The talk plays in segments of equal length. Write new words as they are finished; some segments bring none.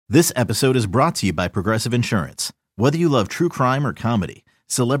This episode is brought to you by Progressive Insurance. Whether you love true crime or comedy,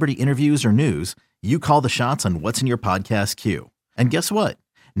 celebrity interviews or news, you call the shots on what's in your podcast queue. And guess what?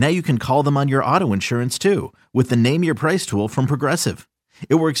 Now you can call them on your auto insurance too with the Name Your Price tool from Progressive.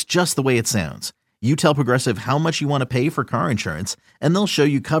 It works just the way it sounds. You tell Progressive how much you want to pay for car insurance, and they'll show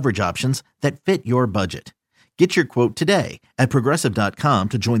you coverage options that fit your budget. Get your quote today at Progressive.com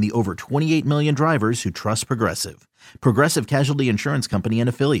to join the over 28 million drivers who trust Progressive. Progressive Casualty Insurance Company and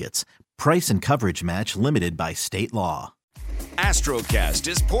Affiliates. Price and coverage match limited by state law. Astrocast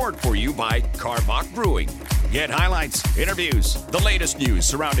is poured for you by Karbach Brewing. Get highlights, interviews, the latest news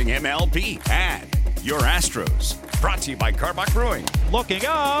surrounding MLB, and your Astros. Brought to you by Karbach Brewing. Looking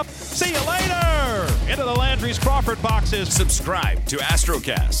up. See you later. Into the Landry's Crawford boxes. Subscribe to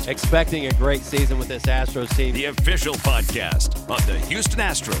Astrocast. Expecting a great season with this Astros team. The official podcast of the Houston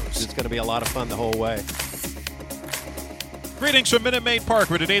Astros. It's going to be a lot of fun the whole way. Greetings from Minute Maid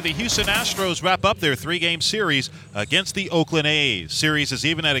Park, where today the Houston Astros wrap up their three-game series against the Oakland A's. Series is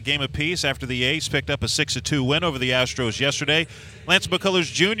even at a game apiece after the A's picked up a 6-2 win over the Astros yesterday. Lance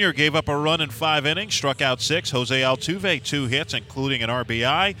McCullers Jr. gave up a run in 5 innings, struck out 6. Jose Altuve 2 hits, including an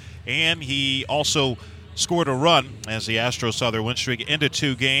RBI, and he also scored a run as the Astros saw their win streak into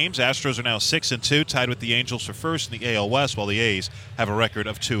 2 games. Astros are now 6-2, tied with the Angels for first in the AL West, while the A's have a record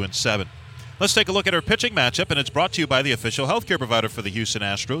of 2-7. Let's take a look at our pitching matchup, and it's brought to you by the official healthcare provider for the Houston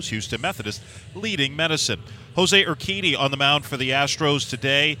Astros, Houston Methodist Leading Medicine. Jose Urquidy on the mound for the Astros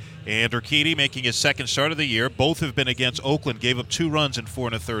today, and Urquidy making his second start of the year. Both have been against Oakland, gave up 2 runs in 4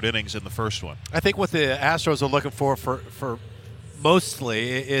 1/3 innings in the first one. I think what the Astros are looking for mostly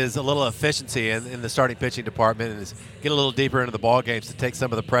is a little efficiency in the starting pitching department, and is get a little deeper into the ball games to take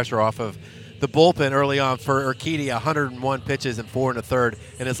some of the pressure off of the bullpen early on. For Urquidy, 101 pitches in 4 1/3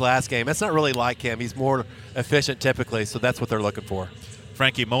 in his last game. That's not really like him. He's more efficient typically, so that's what they're looking for.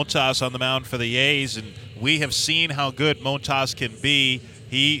 Frankie Montas on the mound for the A's, and we have seen how good Montas can be.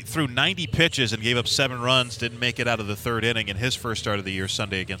 He threw 90 pitches and gave up 7 runs, didn't make it out of the 3rd inning in his first start of the year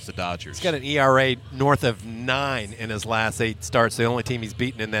Sunday against the Dodgers. He's got an ERA north of 9 in his last 8 starts. The only team he's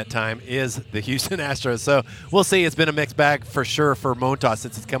beaten in that time is the Houston Astros. So we'll see. It's been a mixed bag for sure for Montas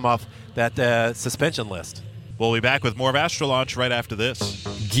since it's come off that suspension list. We'll be back with more of Astro Launch right after this.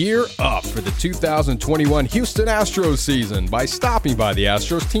 Gear up for the 2021 Houston Astros season by stopping by the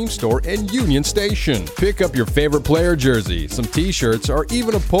Astros team store in Union Station. Pick up your favorite player jersey, some t-shirts, or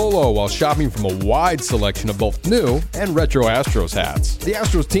even a polo while shopping from a wide selection of both new and retro Astros hats. The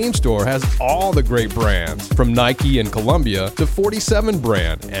Astros team store has all the great brands, from Nike and Columbia to 47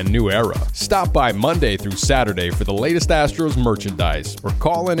 brand and New Era. Stop by Monday through Saturday for the latest Astros merchandise, or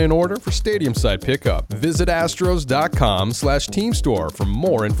call in an order for stadium side pickup. Visit Astros.com/team store for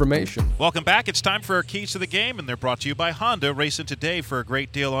more information. Welcome back. It's time for our keys to the game, and they're brought to you by Honda. Racing today for a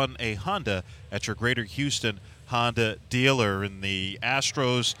great deal on a Honda at your Greater Houston Honda dealer. And the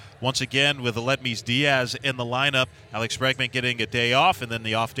Astros, once again, with Aledmys Diaz in the lineup. Alex Bregman getting a day off, and then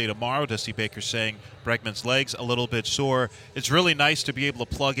the off day tomorrow. Dusty Baker saying Bregman's legs a little bit sore. It's really nice to be able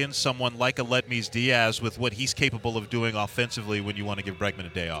to plug in someone like Aledmys Diaz with what he's capable of doing offensively when you want to give Bregman a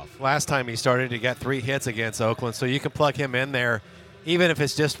day off. Last time he started, he got 3 hits against Oakland, so you can plug him in there even if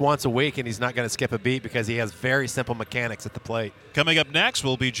it's just once a week, and he's not going to skip a beat because he has very simple mechanics at the plate. Coming up next,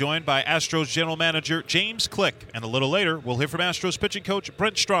 we'll be joined by Astros General Manager James Click. And a little later, we'll hear from Astros pitching coach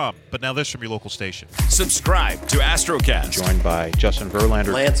Brent Strom. But now this from your local station. Subscribe to Astrocast. Joined by Justin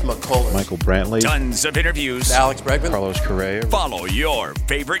Verlander, Lance McCullers, Michael Brantley, Tons of interviews. Alex Bregman, Carlos Correa. Follow your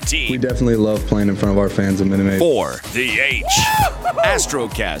favorite team. We definitely love playing in front of our fans at Minute Maid. For the H.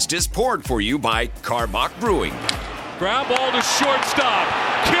 Astrocast is poured for you by Karbach Brewing. Ground ball to shortstop.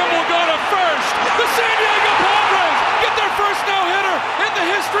 Kim will go to first. The San Diego Padres get their first no-hitter in the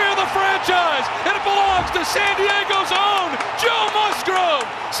history of the franchise. And it belongs to San Diego's own Joe Musgrove,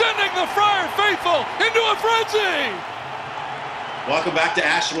 sending the Friar Faithful into a frenzy. Welcome back to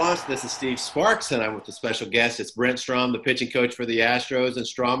Astro Launch. This is Steve Sparks, and I'm with a special guest. It's Brent Strom, the pitching coach for the Astros. And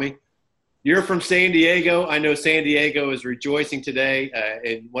Stromy, you're from San Diego. I know San Diego is rejoicing today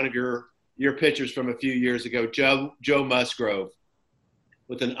in one of your pitchers from a few years ago, Joe Musgrove,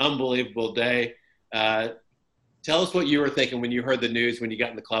 with an unbelievable day. Tell us what you were thinking when you heard the news when you got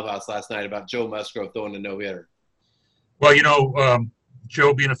in the clubhouse last night about Joe Musgrove throwing a no-hitter. Well,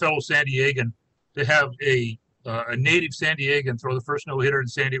 Joe being a fellow San Diegan, to have a native San Diegan throw the first no-hitter in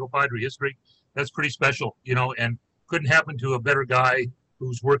San Diego Padre history, that's pretty special, and couldn't happen to a better guy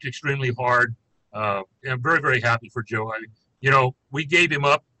who's worked extremely hard. And I'm very, very happy for Joe. We gave him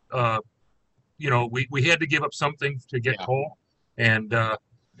up. We had to give up something to get Cole, and the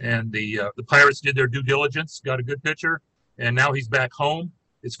Pirates did their due diligence, got a good pitcher, and now he's back home.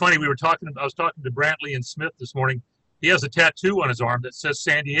 it's funny. I was talking to Brantley and Smith this morning. He has a tattoo on his arm that says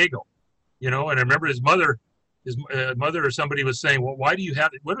San Diego, and I remember his mother or somebody was saying, well, why do you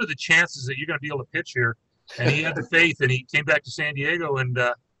have it? What are the chances that you're going to be able to pitch here? And he had the faith, and he came back to San Diego, and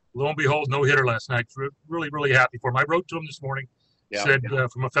lo and behold, no hitter last night. Really, really happy for him. I wrote to him this morning, said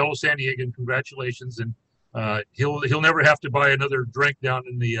from a fellow San Diegan, congratulations, and he'll never have to buy another drink down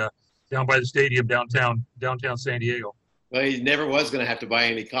by the stadium downtown San Diego. Well, he never was going to have to buy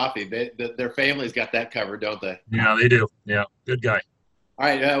any coffee. Their family's got that covered, don't they? Yeah, they do. Yeah, good guy. All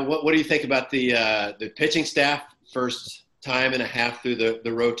right, what do you think about the pitching staff first time and a half through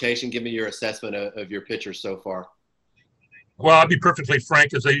the rotation? Give me your assessment of your pitchers so far. Well, I'll be perfectly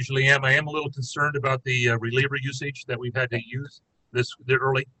frank, as I usually am. I am a little concerned about the reliever usage that we've had to use this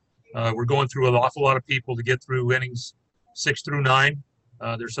early. We're going through an awful lot of people to get through innings 6 through 9.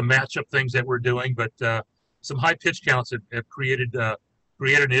 There's some matchup things that we're doing, but some high pitch counts have created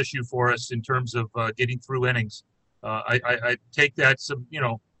an issue for us in terms of getting through innings. I take that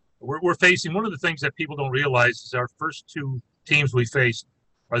we're facing one of the things that people don't realize is our first 2 teams we faced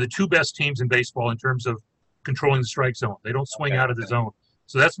are the 2 best teams in baseball in terms of controlling the strike zone. They don't swing out of the zone.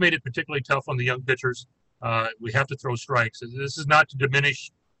 So that's made it particularly tough on the young pitchers. We have to throw strikes. This is not to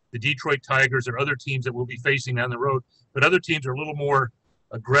diminish the Detroit Tigers or other teams that we'll be facing down the road, but other teams are a little more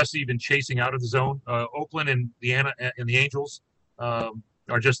aggressive in chasing out of the zone. Oakland and the Angels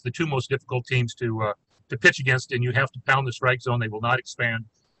are just the 2 most difficult teams to pitch against, and you have to pound the strike zone. They will not expand,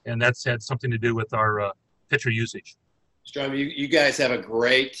 and that's had something to do with our pitcher usage. Strom, you guys have a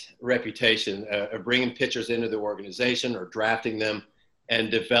great reputation of bringing pitchers into the organization or drafting them and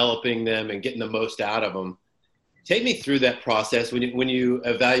developing them and getting the most out of them. Take me through that process when you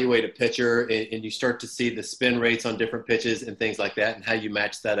evaluate a pitcher and you start to see the spin rates on different pitches and things like that, and how you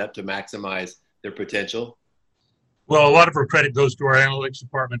match that up to maximize their potential. Well, a lot of our credit goes to our analytics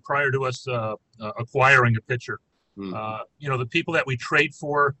department prior to us acquiring a pitcher. The people that we trade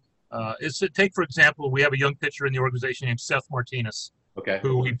for, take, for example, we have a young pitcher in the organization named Seth Martinez,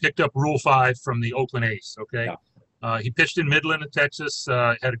 who we picked up Rule 5 from the Oakland A's. He pitched in Midland in Texas,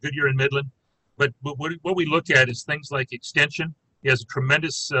 had a good year in Midland. But what we look at is things like extension. He has a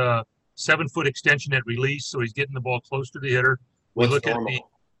tremendous 7-foot extension at release, so he's getting the ball close to the hitter. What's normal?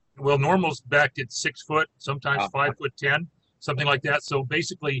 Normal's back at 6 foot, sometimes 5'10", something like that. So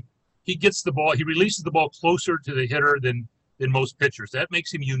basically, he gets the ball, he releases the ball closer to the hitter than most pitchers. That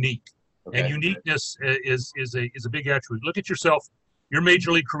makes him unique, and uniqueness is a big attribute. Look at yourself. Your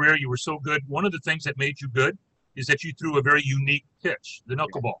major league career, you were so good. One of the things that made you good is that you threw a very unique pitch, the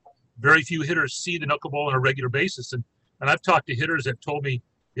knuckleball. Very few hitters see the knuckleball on a regular basis, and I've talked to hitters that told me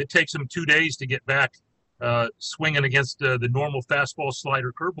it takes them 2 days to get back swinging against the normal fastball,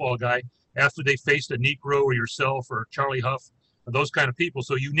 slider, curveball guy after they faced a Negro or yourself or Charlie Huff, or those kind of people.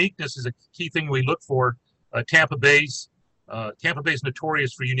 So uniqueness is a key thing we look for. Tampa Bay's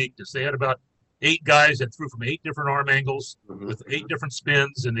notorious for uniqueness. They had about 8 guys that threw from 8 different arm angles with 8 different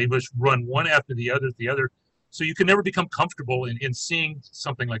spins, and they just run one after the other. So you can never become comfortable in seeing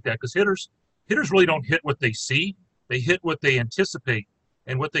something like that, because hitters really don't hit what they see. They hit what they anticipate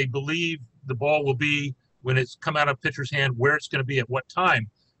and what they believe the ball will be when it's come out of pitcher's hand, where it's going to be at what time.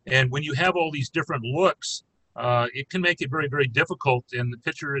 And when you have all these different looks, it can make it very, very difficult. And the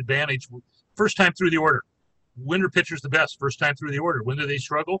pitcher advantage, first time through the order. When are pitchers the best? First time through the order. When do they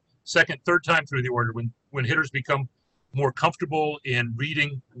struggle? Second, third time through the order, when hitters become more comfortable in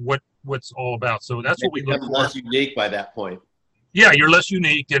reading what's all about. So that's what we look for. Less unique by that point. Yeah, you're less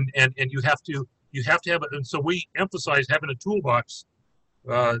unique, and you have to have it. And so we emphasize having a toolbox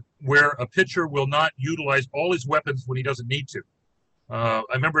where a pitcher will not utilize all his weapons when he doesn't need to. I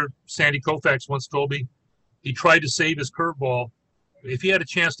remember Sandy Koufax once told me he tried to save his curveball. If he had a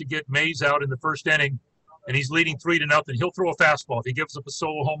chance to get Mays out in the first inning and he's leading 3-0, he'll throw a fastball. If he gives up a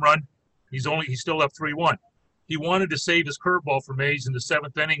solo home run, he's still up 3-1. He wanted to save his curveball for Mays in the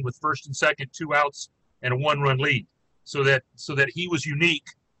 7th inning with first and second, 2 outs, and a 1-run lead, so that he was unique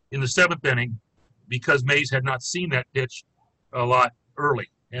in the 7th inning because Mays had not seen that pitch a lot early.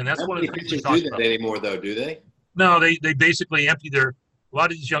 And that's one of the things we talk about. Don't do that anymore, though, do they? No, they basically empty a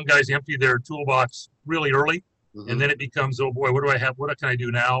lot of these young guys empty their toolbox really early, and then it becomes, oh boy, what do I have? What can I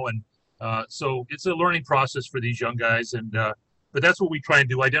do now? And so it's a learning process for these young guys. And but that's what we try and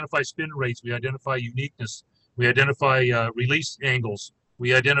do: identify spin rates, we identify uniqueness, we identify release angles,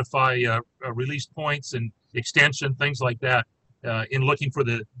 we identify release points and extension, things like that, in looking for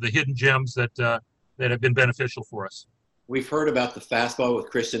the hidden gems that have been beneficial for us. We've heard about the fastball with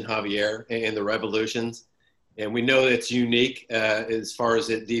Christian Javier and the revolutions, and we know it's unique as far as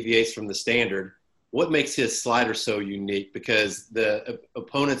it deviates from the standard. what makes his slider so unique? Because the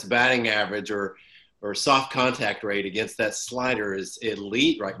opponent's batting average or soft contact rate against that slider is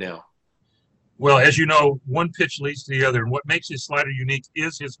elite right now. Well, as you know, one pitch leads to the other, and what makes his slider unique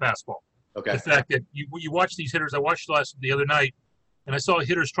is his fastball. Okay. The fact that you watch these hitters, I watched the other night, and I saw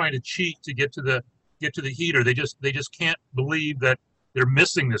hitters trying to cheat to get to the heater. They just can't believe that they're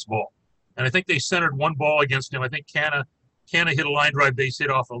missing this ball. And I think they centered one ball against him. I think Canna hit a line drive base hit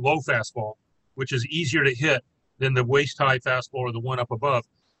off a low fastball, which is easier to hit than the waist high fastball or the one up above.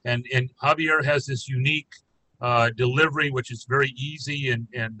 And Javier has this unique delivery, which is very easy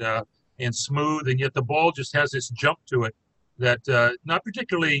and smooth, and yet the ball just has this jump to it that not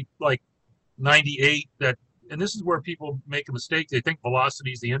particularly like 98. And this is where people make a mistake. They think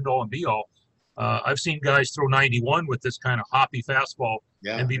velocity is the end all and be all. I've seen guys throw 91 with this kind of hoppy fastball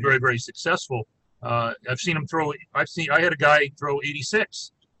and be very, very successful. I've seen him throw. I had a guy throw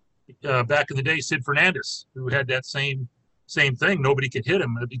 86 back in the day, Sid Fernandez, who had that same thing. Nobody could hit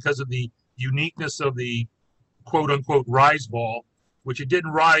him because of the uniqueness of the quote unquote rise ball, which it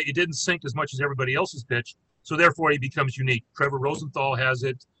didn't sink as much as everybody else's pitch. So therefore he becomes unique. Trevor Rosenthal has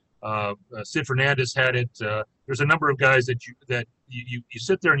it. Sid Fernandez had it. There's a number of guys that you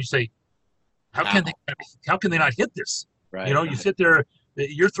sit there and you say, how can they not hit this? Right. You know, you sit there,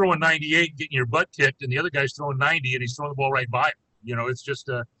 you're throwing 98, getting your butt kicked, and the other guy's throwing 90, and he's throwing the ball right by him. You know, it's just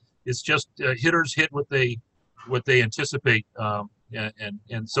hitters hit what they anticipate,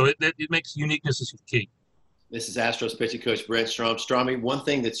 and so it makes uniqueness is key. This is Astros pitching coach Brent Strom. Stromy, one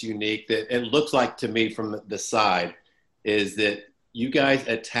thing that's unique that it looks like to me from the side is that you guys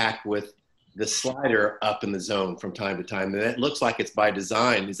attack with the slider up in the zone from time to time, and it looks like it's by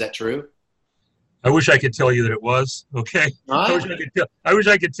design. Is that true? I wish I could tell you that it was, okay? I wish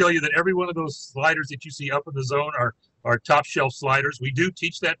I could tell you that every one of those sliders that you see up in the zone are top shelf sliders. We do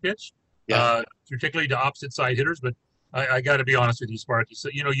teach that pitch, particularly to opposite side hitters, but I got to be honest with you, Sparky. So,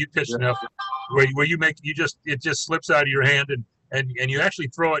 you know, you pitch enough where it just slips out of your hand and you actually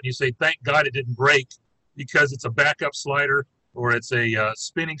throw it and you say, thank God it didn't break, because it's a backup slider or it's a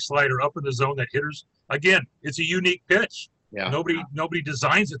spinning slider up in the zone that hitters, again, it's a unique pitch. Yeah. Nobody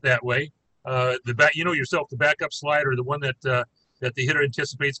designs it that way. The backup slider, the one that the hitter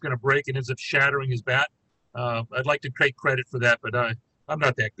anticipates going to break and ends up shattering his bat. I'd like to take credit for that, but I'm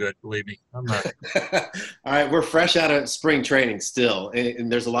not that good, believe me. I'm not. All right, we're fresh out of spring training still,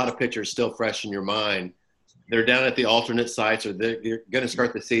 and there's a lot of pitchers still fresh in your mind. They're down at the alternate sites, or they're going to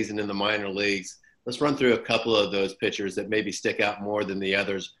start the season in the minor leagues. Let's run through a couple of those pitchers that maybe stick out more than the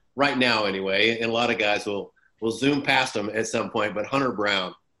others right now anyway, and a lot of guys will zoom past them at some point, but Hunter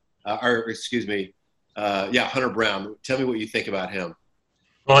Brown. Hunter Brown. Tell me what you think about him.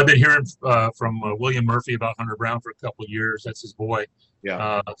 Well, I've been hearing from William Murphy about Hunter Brown for a couple of years. That's his boy,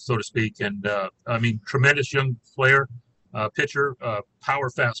 so to speak. And, tremendous young player, pitcher, power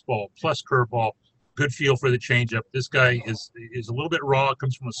fastball, plus curveball, good feel for the changeup. This guy is a little bit raw.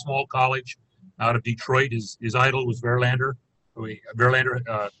 Comes from a small college out of Detroit. His idol was Verlander.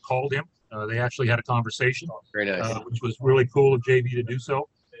 Verlander called him. They actually had a conversation, very nice. Which was really cool of JV to do so.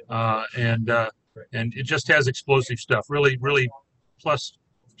 And it just has explosive stuff, really, really plus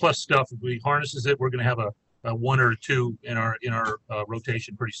stuff. If we harnesses it, we're going to have a one or two in our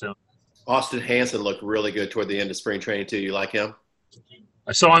rotation pretty soon. Austin Hansen looked really good toward the end of spring training too. You like him?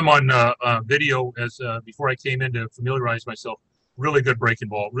 I saw him on video before I came in to familiarize myself. Really good breaking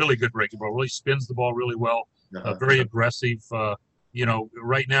ball. Really spins the ball really well. Very aggressive.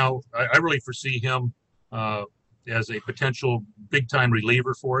 Right now I really foresee him as a potential big-time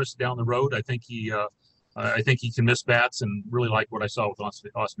reliever for us down the road. I think he can miss bats, and really like what I saw with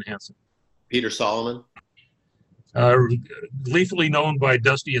Austin Hansen. Peter Solomon, gleefully known by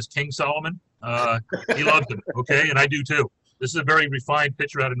Dusty as King Solomon. He loves him, okay, and I do too. This is a very refined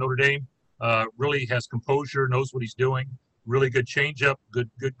pitcher out of Notre Dame. Really has composure, knows what he's doing. Really good changeup, good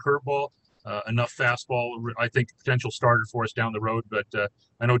curveball. Enough fastball. I think potential starter for us down the road, but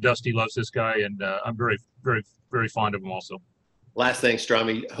I know Dusty loves this guy, and I'm very, very, very fond of him also. Last thing,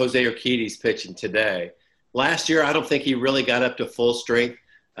 Stromy, Jose Urquidy's pitching today. Last year, I don't think he really got up to full strength.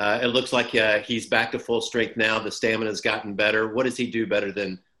 It looks like he's back to full strength now. The stamina's gotten better. What does he do better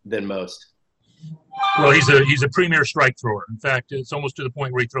than most? Well, he's a premier strike thrower. In fact, it's almost to the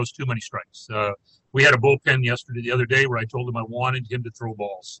point where he throws too many strikes. We had a bullpen the other day where I told him I wanted him to throw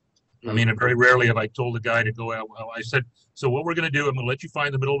balls. I mean, very rarely have I told a guy to go out. I said, so what we're going to do, I'm going to let you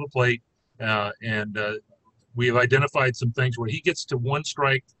find the middle of the plate, and we have identified some things where he gets to one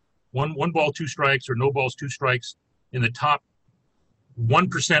strike, one ball, two strikes, or no balls, two strikes in the top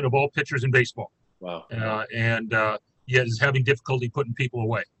 1% of all pitchers in baseball. Wow. And yet is having difficulty putting people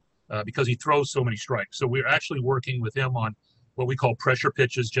away. because he throws so many strikes. So we're actually working with him on what we call pressure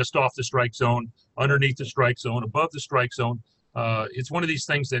pitches, just off the strike zone, underneath the strike zone, above the strike zone. It's one of these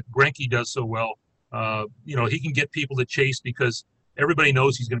things that Greinke does so well. He can get people to chase because everybody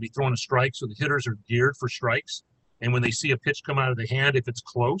knows he's going to be throwing a strike, so the hitters are geared for strikes. And when they see a pitch come out of the hand, if it's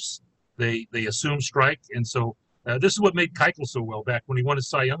close, they assume strike. And so this is what made Keuchel so well back when he won his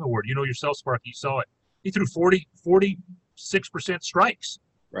Cy Young Award. You know yourself, Sparky, you saw it. He threw 46% strikes.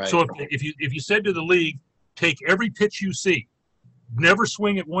 Right. So if you said to the league, take every pitch you see, never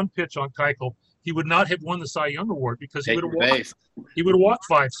swing at one pitch on Keuchel, he would not have won the Cy Young Award because he would have walked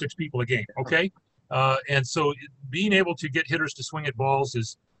 5-6 people a game. Okay, and so being able to get hitters to swing at balls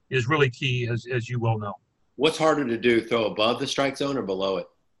is really key, as you well know. What's harder to do, throw above the strike zone or below it?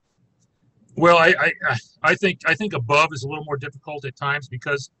 Well, I think above is a little more difficult at times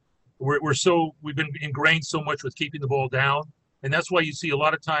because we've been ingrained so much with keeping the ball down, and that's why you see a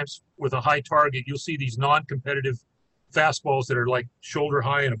lot of times with a high target, you'll see these non-competitive fastballs that are like shoulder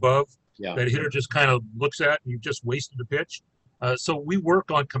high and above. Yeah. That a hitter just kind of looks at and you've just wasted the pitch. So we work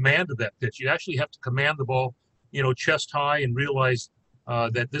on command of that pitch. You actually have to command the ball, chest high, and realize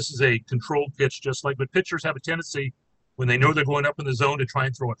that this is a controlled pitch, but pitchers have a tendency when they know they're going up in the zone to try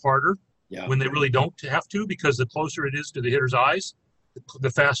and throw it harder when they really don't have to, because the closer it is to the hitter's eyes,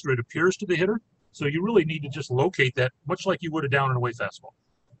 the faster it appears to the hitter. So you really need to just locate that, much like you would a down and away fastball.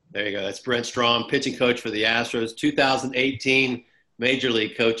 There you go. That's Brent Strom, pitching coach for the Astros, 2018 Major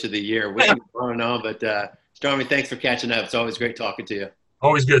League Coach of the Year. We can go on and on, but Stromy, thanks for catching up. It's always great talking to you.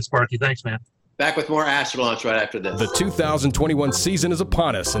 Always good, Sparky. Thanks, man. Back with more Astro Launch right after this. The 2021 season is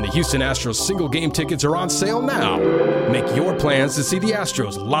upon us, and the Houston Astros single-game tickets are on sale now. Make your plans to see the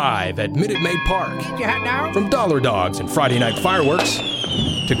Astros live at Minute Maid Park. From Dollar Dogs and Friday Night Fireworks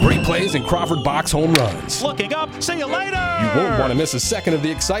to great plays and Crawford box home runs. Looking up, see you later! You won't want to miss a second of the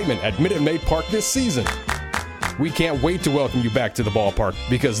excitement at Minute Maid Park this season. We can't wait to welcome you back to the ballpark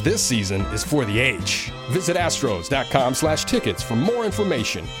because this season is for the H. Visit Astros.com/tickets for more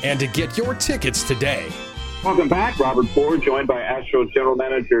information and to get your tickets today. Welcome back. Robert Ford joined by Astros General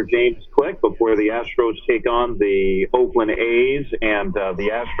Manager James Click before the Astros take on the Oakland A's. And the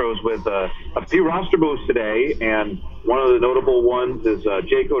Astros with a few roster moves today. And one of the notable ones is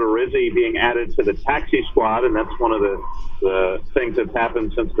Jake Odorizzi being added to the taxi squad. And that's one of the things that's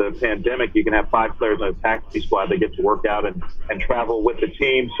happened since the pandemic. You can have 5 players on a taxi squad that get to work out and travel with the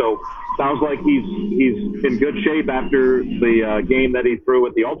team. So sounds like he's in good shape after the game that he threw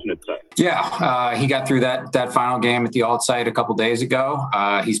at the alternate site. Yeah, he got through that final game at the alt site a couple days ago.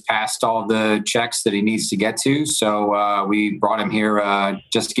 He's passed all the checks that he needs to get to. So we brought him here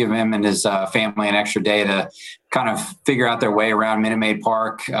just to give him and his family an extra day to kind of figure out their way around Minute Maid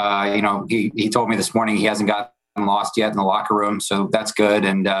Park. He told me this morning he hasn't gotten lost yet in the locker room, so that's good.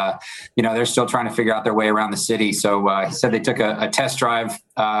 And they're still trying to figure out their way around the city. So he said they took a test drive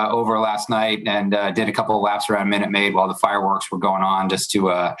over last night and did a couple of laps around Minute Maid while the fireworks were going on, just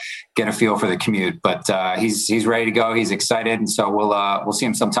to get a feel for the commute. But he's ready to go. He's excited, and so we'll see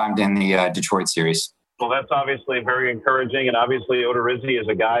him sometime in the Detroit series. Well, that's obviously very encouraging, and obviously Odorizzi is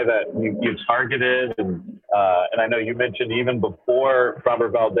a guy that you targeted, and I know you mentioned even before Robert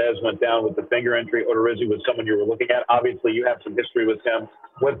Valdez went down with the finger injury, Odorizzi was someone you were looking at. Obviously, you have some history with him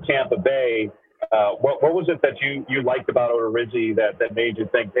with Tampa Bay. What was it that you liked about Odorizzi that made you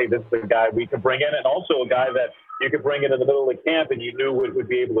think, hey, this is a guy we could bring in, and also a guy that you could bring in the middle of the camp and you knew would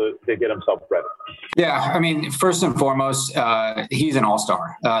be able to get himself ready? Yeah, I mean, first and foremost, he's an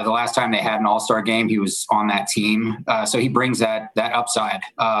all-star. The last time they had an all-star game, he was on that team. So he brings that upside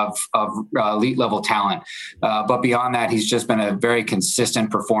of elite-level talent. But beyond that, he's just been a very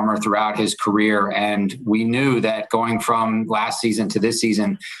consistent performer throughout his career. And we knew that going from last season to this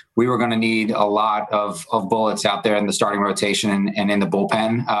season, we were going to need a lot of bullets out there in the starting rotation and in the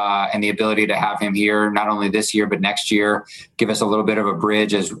bullpen. And the ability to have him here, not only this year, but next year, give us a little bit of a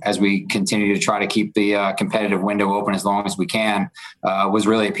bridge as we continue to try to keep the competitive window open as long as we can, was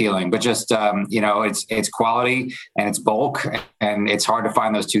really appealing. But just, it's quality and it's bulk, and it's hard to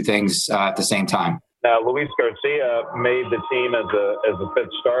find those two things at the same time. Now, Luis Garcia made the team as a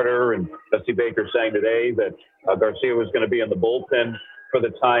fifth starter, and Dusty Baker saying today that Garcia was going to be in the bullpen for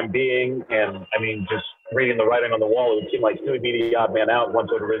the time being. And I mean, just reading the writing on the wall, it would seem like he would be the odd man out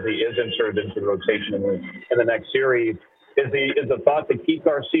once Odorizzi is inserted into the rotation in the next series. Is the thought to keep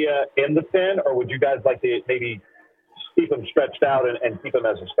Garcia in the pen, or would you guys like to maybe keep him stretched out and keep him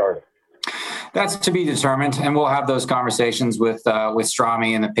as a starter? That's to be determined, and we'll have those conversations with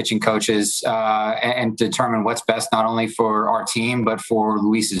Strami and the pitching coaches and determine what's best not only for our team but for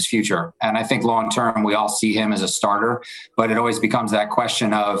Luis's future. And I think long term we all see him as a starter, but it always becomes that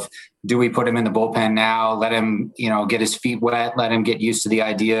question of, do we put him in the bullpen now, let him, get his feet wet, let him get used to the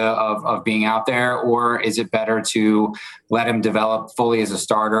idea of being out there? Or is it better to let him develop fully as a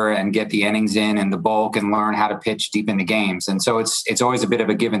starter and get the innings in the bulk and learn how to pitch deep into games? And so it's always a bit of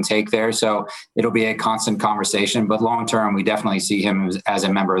a give and take there. So it'll be a constant conversation, but long term, we definitely see him as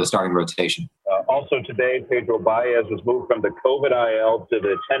a member of the starting rotation. Also today, Pedro Baez was moved from the COVID IL to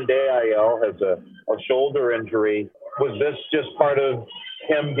the 10-day IL, has a shoulder injury. Was this just part of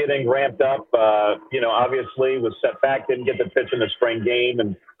him getting ramped up? Obviously was set back, didn't get the pitch in the spring game,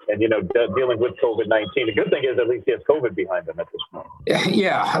 and dealing with COVID-19. The good thing is at least he has COVID behind him at this point.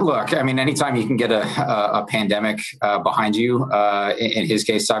 Yeah, look, I mean, anytime you can get a pandemic behind you, in his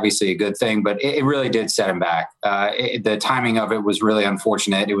case, obviously a good thing, but it really did set him back. The timing of it was really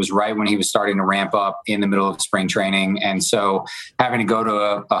unfortunate. It was right when he was starting to ramp up in the middle of spring training. And so having to go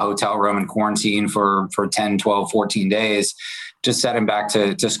to a hotel room and quarantine for 10, 12, 14 days, just set him back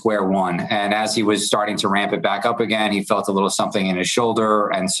to square one. And as he was starting to ramp it back up again, he felt a little something in his shoulder.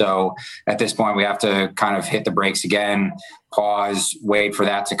 And so at this point, we have to kind of hit the brakes again, pause, wait for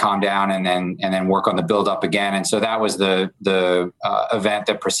that to calm down, and then work on the build up again. And so that was the event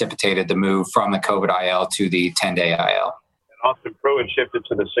that precipitated the move from the COVID IL to the 10-day IL. Austin Pruitt shifted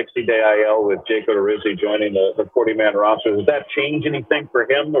to the 60-day IL with Jake Odorizzi joining the 40-man roster. Does that change anything for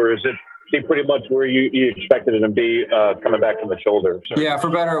him, or is it pretty much where you expected it to be coming back from the shoulder? Sure. Yeah, for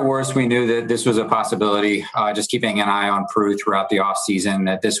better or worse, we knew that this was a possibility. Just keeping an eye on Pruitt throughout the offseason,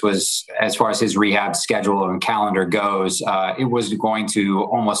 that this was, as far as his rehab schedule and calendar goes, it was going to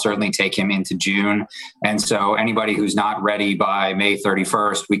almost certainly take him into June. And so anybody who's not ready by May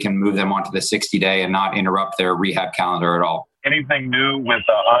 31st, we can move them onto the 60-day and not interrupt their rehab calendar at all. Anything new with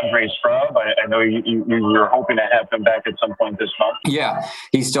Andre Sprub? I know you were hoping to have him back at some point this month. Yeah,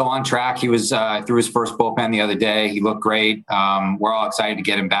 he's still on track. He was through his first bullpen the other day. He looked great. We're all excited to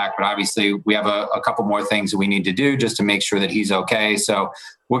get him back, but obviously we have a couple more things that we need to do just to make sure that he's okay. So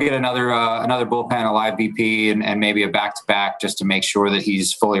we'll get another bullpen, a live BP, and maybe a back-to-back just to make sure that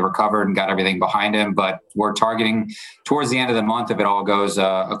he's fully recovered and got everything behind him. But we're targeting towards the end of the month if it all goes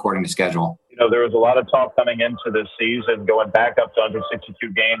according to schedule. There was a lot of talk coming into this season, going back up to 162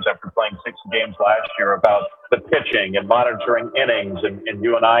 games after playing 60 games last year, about the pitching and monitoring innings, and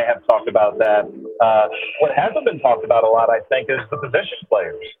you and I have talked about that. What hasn't been talked about a lot, I think, is the position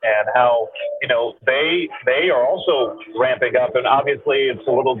players and how, they are also ramping up. And obviously it's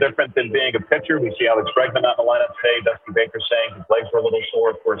a little different than being a pitcher. We see Alex Bregman on the lineup today. Dusty Baker saying his legs were a little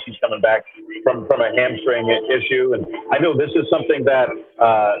sore. Of course, he's coming back from a hamstring issue. And I know this is something that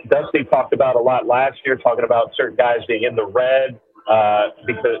Dusty talked about a lot last year, talking about certain guys being in the red,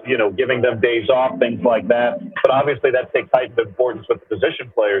 because, giving them days off, things like that. But obviously that takes heightened importance with the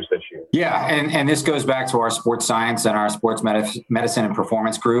position players this year. Yeah, and this goes back to our sports science and our sports medicine and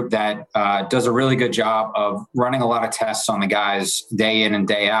performance group that does a really good job of running a lot of tests on the guys day in and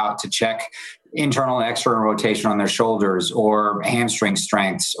day out to check internal and external rotation on their shoulders or hamstring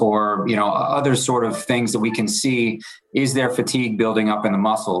strengths or, other sort of things that we can see. Is there fatigue building up in the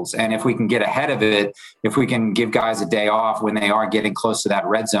muscles? And if we can get ahead of it, if we can give guys a day off when they are getting close to that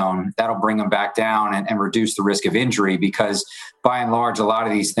red zone, that'll bring them back down and reduce the risk of injury, because by and large, a lot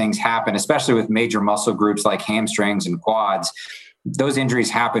of these things happen, especially with major muscle groups like hamstrings and quads. Those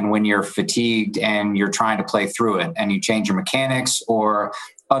injuries happen when you're fatigued and you're trying to play through it and you change your mechanics, or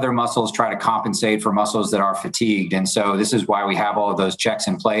other muscles try to compensate for muscles that are fatigued. And so this is why we have all of those checks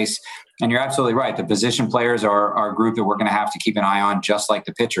in place. And you're absolutely right. The position players are a group that we're going to have to keep an eye on, just like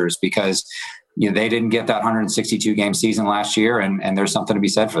the pitchers, because they didn't get that 162 game season last year. And there's something to be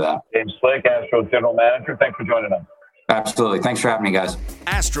said for that. James Slick, Astros general manager. Thanks for joining us. Absolutely. Thanks for having me, guys.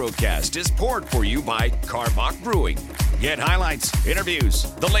 Astrocast is poured for you by Karbach Brewing. Get highlights,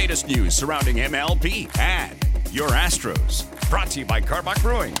 interviews, the latest news surrounding MLB and your Astros. Brought to you by Karbach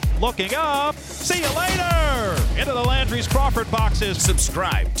Brewing. Looking up. See you later. Into the Landry's Crawford boxes.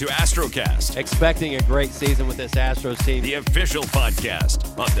 Subscribe to Astrocast. Expecting a great season with this Astros team. The official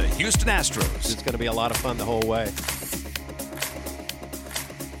podcast of the Houston Astros. It's going to be a lot of fun the whole way.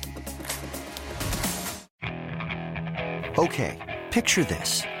 Okay, picture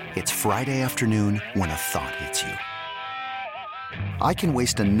this. It's Friday afternoon when a thought hits you. I can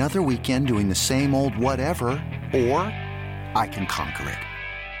waste another weekend doing the same old whatever, or I can conquer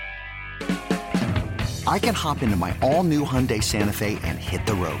it. I can hop into my all-new Hyundai Santa Fe and hit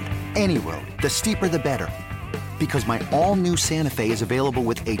the road. Any road. The steeper, the better. Because my all-new Santa Fe is available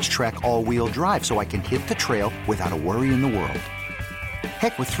with H-Track all-wheel drive, so I can hit the trail without a worry in the world.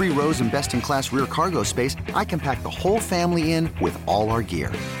 Heck, with 3 rows and best-in-class rear cargo space, I can pack the whole family in with all our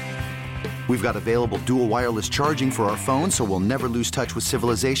gear. We've got available dual wireless charging for our phones, so we'll never lose touch with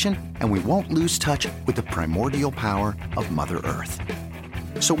civilization, and we won't lose touch with the primordial power of Mother Earth.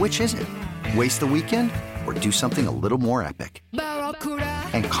 So which is it? Waste the weekend or do something a little more epic?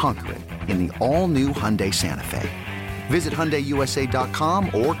 And conquer it in the all-new Hyundai Santa Fe. Visit HyundaiUSA.com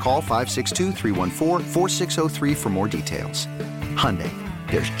or call 562-314-4603 for more details. Hyundai,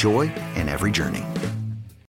 there's joy in every journey.